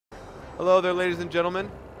Hello there, ladies and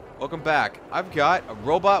gentlemen. Welcome back. I've got a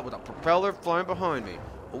robot with a propeller flying behind me.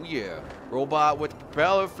 Oh yeah, robot with a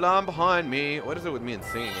propeller flying behind me. What is it with me and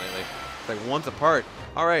singing lately? It's like once apart.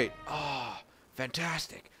 All right. Oh,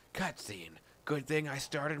 fantastic. Cutscene. Good thing I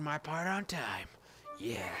started my part on time.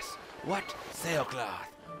 Yes. What? Sailcloth.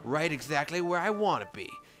 Right exactly where I want to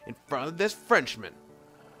be. In front of this Frenchman.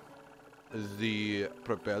 The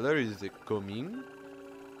propeller is it coming?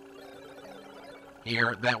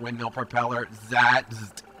 Here, that windmill propeller. That.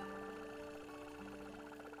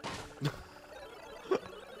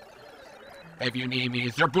 If you need me,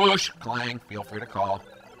 Zerbush, Clang, feel free to call.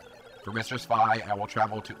 For Mr. Spy, I will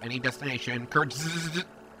travel to any destination.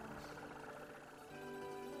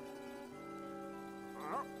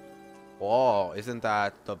 Oh, isn't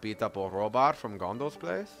that the beat-up robot from Gondo's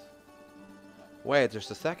place? Wait,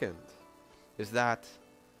 just a second. Is that...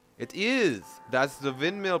 It is! That's the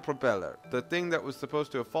windmill propeller. The thing that was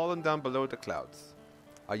supposed to have fallen down below the clouds.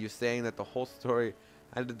 Are you saying that the whole story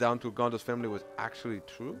handed down to Gondo's family was actually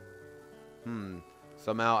true?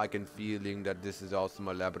 Somehow I can feeling that this is all some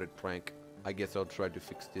elaborate prank. I guess I'll try to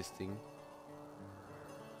fix this thing.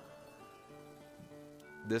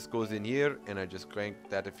 This goes in here, and I just crank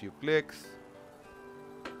that a few clicks.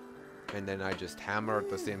 And then I just hammer at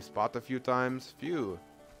the same spot a few times. Phew.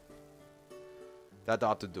 That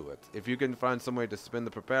ought to do it. If you can find some way to spin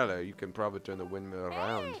the propeller, you can probably turn the windmill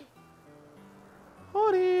around.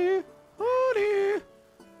 Honey! Honey!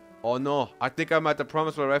 Oh no, I think I might have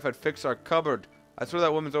promised my wife I'd fix our cupboard. I swear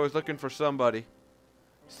that woman's always looking for somebody.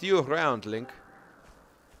 See you around, Link.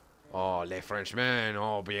 Oh, les Frenchmen,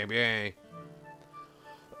 oh bien bien.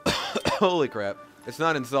 Holy crap. It's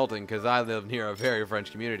not insulting because I live near a very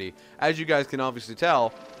French community, as you guys can obviously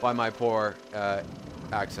tell by my poor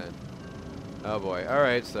accent. Oh boy.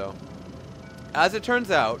 Alright, so. As it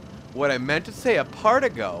turns out, what I meant to say a part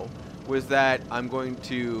ago was that I'm going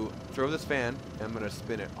to throw this fan, and I'm going to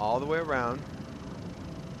spin it all the way around.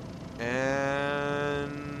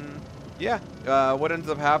 And yeah, what ends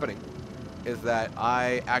up happening is that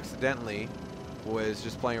I accidentally was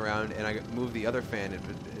just playing around and I moved the other fan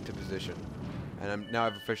into position. And now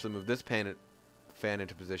I've officially moved this fan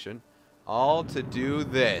into position. All to do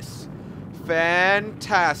this.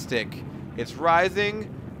 Fantastic. It's rising.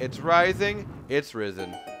 It's rising. It's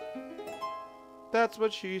risen. That's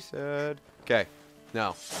what she said. Okay.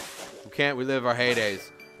 Now, we can't relive our heydays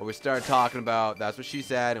where we started talking about that's what she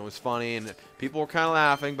said and it was funny and people were kind of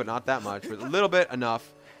laughing, but not that much. But a little bit,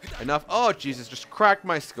 enough. Enough. Oh, Jesus, just cracked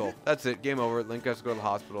my skull. That's it. Game over. Link has to go to the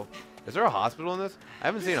hospital. Is there a hospital in this? I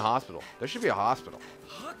haven't seen a hospital. There should be a hospital.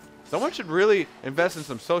 Someone should really invest in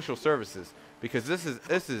some social services because this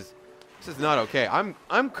is not okay.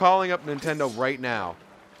 I'm calling up Nintendo right now.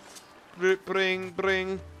 Bring,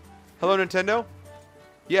 bring. Hello, Nintendo?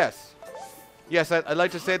 Yes. Yes, I'd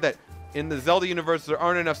like to say that in the Zelda universe, there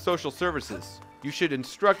aren't enough social services. You should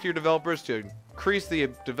instruct your developers to increase the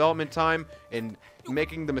development time in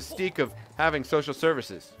making the mystique of having social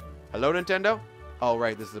services. Hello, Nintendo? Oh,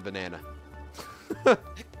 right, this is a banana. It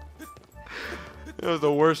was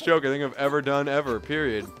the worst joke I think I've ever done ever,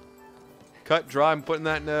 period. Cut, draw, I'm putting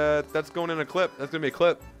that in that's going in a clip. That's going to be a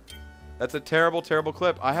clip. That's a terrible, terrible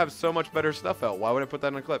clip. I have so much better stuff out. Why would I put that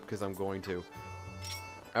in a clip? Because I'm going to.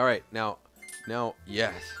 All right, now,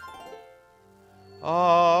 yes.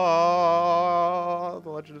 Oh, The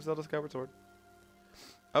Legend of Zelda Skyward Sword.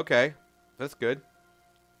 Okay, that's good.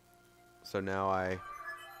 So now I...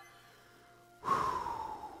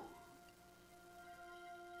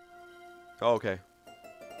 Oh, okay.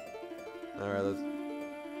 Alright, let's...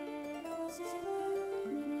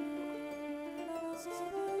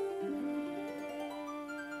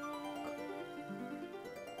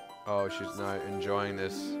 Oh, she's not enjoying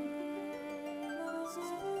this.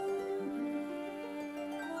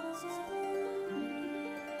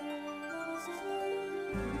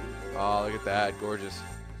 Oh, look at that. Gorgeous.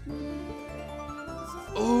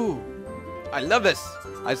 Ooh! I love this!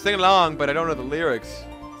 I sing along, but I don't know the lyrics.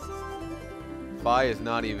 Fi is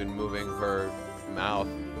not even moving her mouth.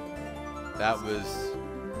 That was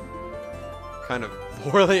kind of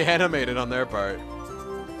poorly animated on their part.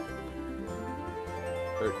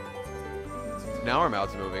 Now her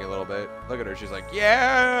mouth's moving a little bit. Look at her. She's like,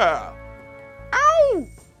 yeah! Ow!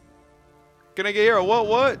 Can I get here?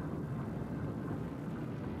 What?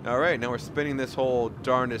 Alright, now we're spinning this whole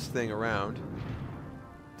darnest thing around.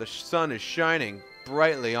 The sun is shining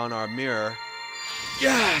brightly on our mirror.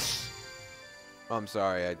 Yes! Oh, I'm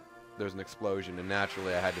sorry. There's an explosion, and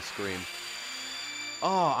naturally I had to scream.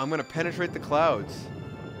 Oh, I'm going to penetrate the clouds.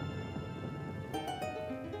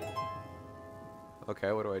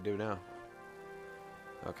 Okay, what do I do now?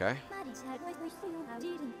 Okay.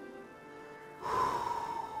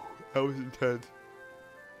 That was intense.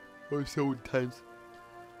 That was so intense.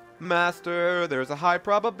 Master, there's a high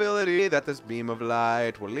probability that this beam of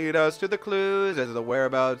light will lead us to the clues as to the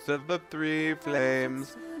whereabouts of the three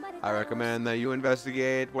flames. I recommend that you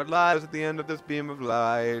investigate what lies at the end of this beam of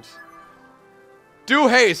light. Do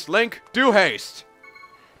haste, Link! Do haste!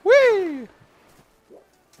 Whee!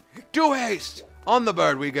 Do haste! On the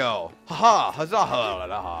bird we go! Ha-ha! Huzzah!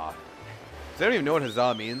 Ha-ha! Does anyone even know what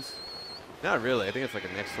huzzah means? Not really. I think it's like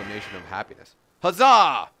an exclamation of happiness.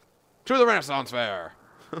 Huzzah! To the Renaissance Fair!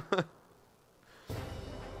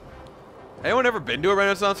 Anyone ever been to a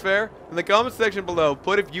Renaissance Fair? In the comment section below,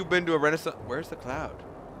 put if you've been to a Renaissance... Where's the cloud?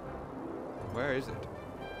 Where is it?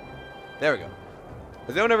 There we go.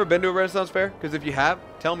 Has anyone ever been to a Renaissance Fair? Because if you have,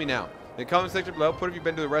 tell me now. In the comment section below, put if you've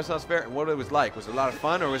been to the Renaissance Fair and what it was like. Was it a lot of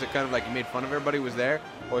fun, or was it kind of like you made fun of everybody who was there?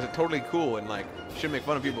 Or was it totally cool and like, you shouldn't make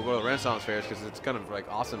fun of people who go to Renaissance Fairs because it's kind of like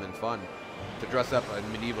awesome and fun to dress up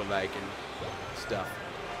in medieval-like and stuff.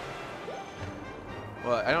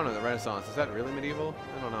 Well, I don't know, the Renaissance, is that really medieval?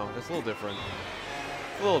 I don't know, it's a little different.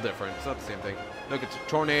 It's a little different, it's not the same thing. Look, it's a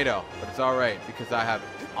tornado, but it's alright, because I have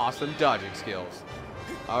awesome dodging skills.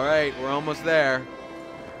 Alright, we're almost there.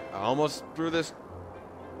 Almost through this.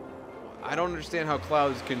 I don't understand how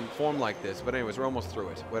clouds can form like this, but anyways, we're almost through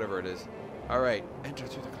it, whatever it is. Alright, enter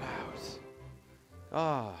through the clouds.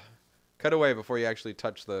 Ah. Cut away before you actually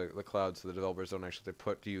touch the clouds so the developers don't actually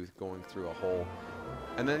put you going through a hole.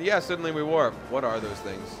 And then, yeah, suddenly we warp. What are those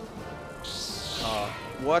things?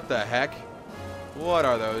 What the heck? What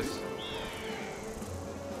are those?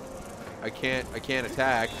 I can't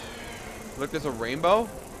attack. Look, there's a rainbow?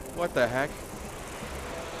 What the heck?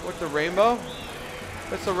 What, the rainbow?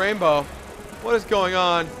 That's a rainbow. What is going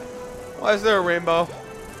on? Why is there a rainbow?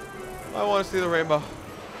 I want to see the rainbow.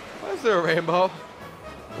 Why is there a rainbow?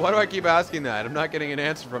 Why do I keep asking that? I'm not getting an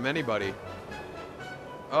answer from anybody.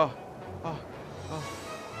 Oh.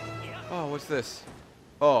 Oh, what's this?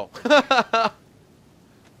 Oh.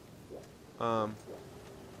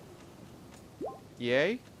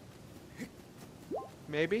 Yay?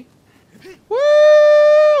 Maybe?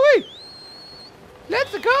 Woo-wee!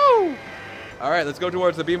 Let's go! Alright, let's go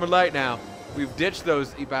towards the beam of light now. We've ditched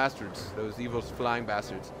those bastards. Those evil flying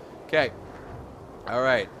bastards. Okay.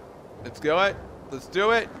 Alright. Let's go it. Let's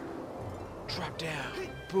do it. Drop down.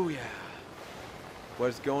 Booyah.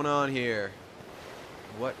 What's going on here?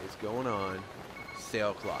 What is going on?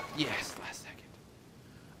 Sailcloth. Yes, last second.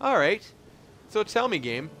 Alright. So tell me,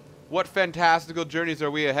 game. What fantastical journeys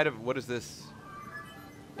are we ahead of? What is this?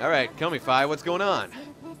 Alright, tell me, Fi, what's going on?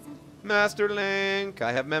 Master Link,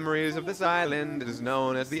 I have memories of this island. It is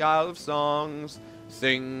known as the Isle of Songs.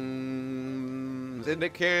 Sings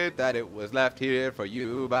indicate that it was left here for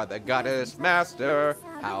you by the goddess master.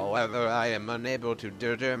 However, I am unable to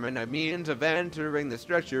determine a means of entering the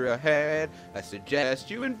structure ahead. I suggest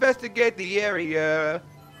you investigate the area.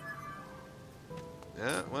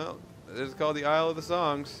 Yeah, well, it is called the Isle of the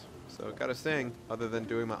Songs, so I gotta sing, other than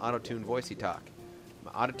doing my auto-tune voicey talk.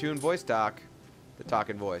 My auto-tune voice talk, the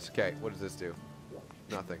talking voice. Okay, what does this do?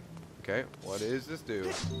 Nothing. Okay, what does this do?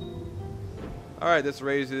 Alright, this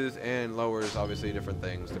raises and lowers, obviously, different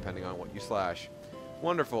things, depending on what you slash.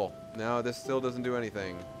 Wonderful. Now, this still doesn't do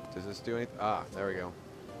anything. Does this do anything? Ah, there we go.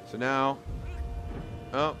 So now...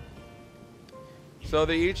 Oh. So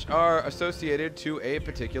they each are associated to a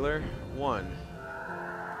particular one.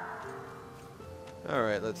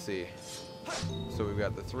 Alright, let's see. So we've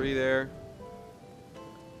got the 3 there.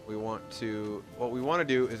 We want to... What we want to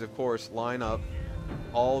do is, of course, line up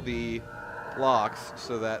all the blocks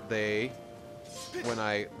so that they... When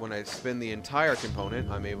I spin the entire component,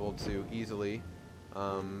 I'm able to easily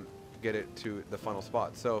get it to the final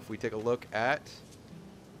spot. So if we take a look at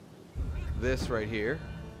this right here,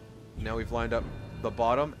 now we've lined up the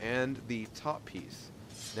bottom and the top piece.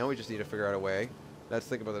 Now we just need to figure out a way. Let's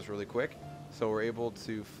think about this really quick. So we're able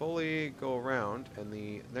to fully go around, and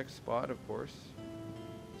the next spot, of course.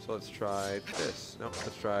 So let's try this. No,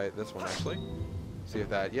 let's try this one actually. See if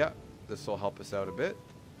that, yeah, this will help us out a bit.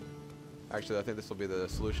 Actually, I think this will be the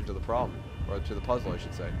solution to the problem, or to the puzzle, I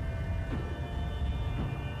should say.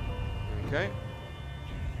 Okay.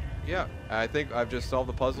 Yeah, I think I've just solved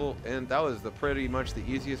the puzzle, and that was pretty much the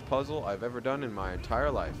easiest puzzle I've ever done in my entire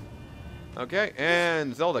life. Okay,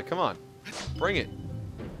 and Zelda, come on. Bring it.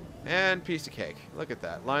 And piece of cake. Look at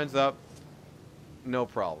that. Lines up. No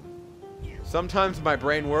problem. Sometimes my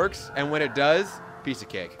brain works, and when it does, piece of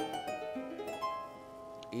cake.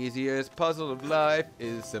 Easiest puzzle of life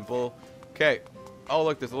is simple. Okay. Oh,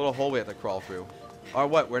 look, there's a little hole we have to crawl through. Or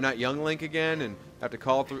what? We're not young Link again and have to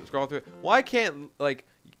scroll through. Why can't, like,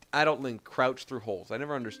 adult Link crouch through holes. I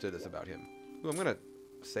never understood this about him. Ooh, I'm gonna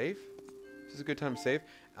save. This is a good time to save.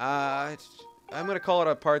 I'm gonna call it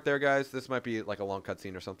a part there, guys. This might be like a long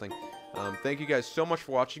cutscene or something. Thank you guys so much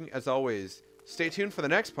for watching. As always, stay tuned for the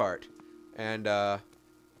next part, and have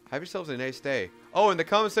yourselves a nice day. Oh, in the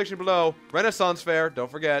comment section below, Renaissance Fair.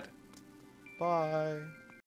 Don't forget. Bye.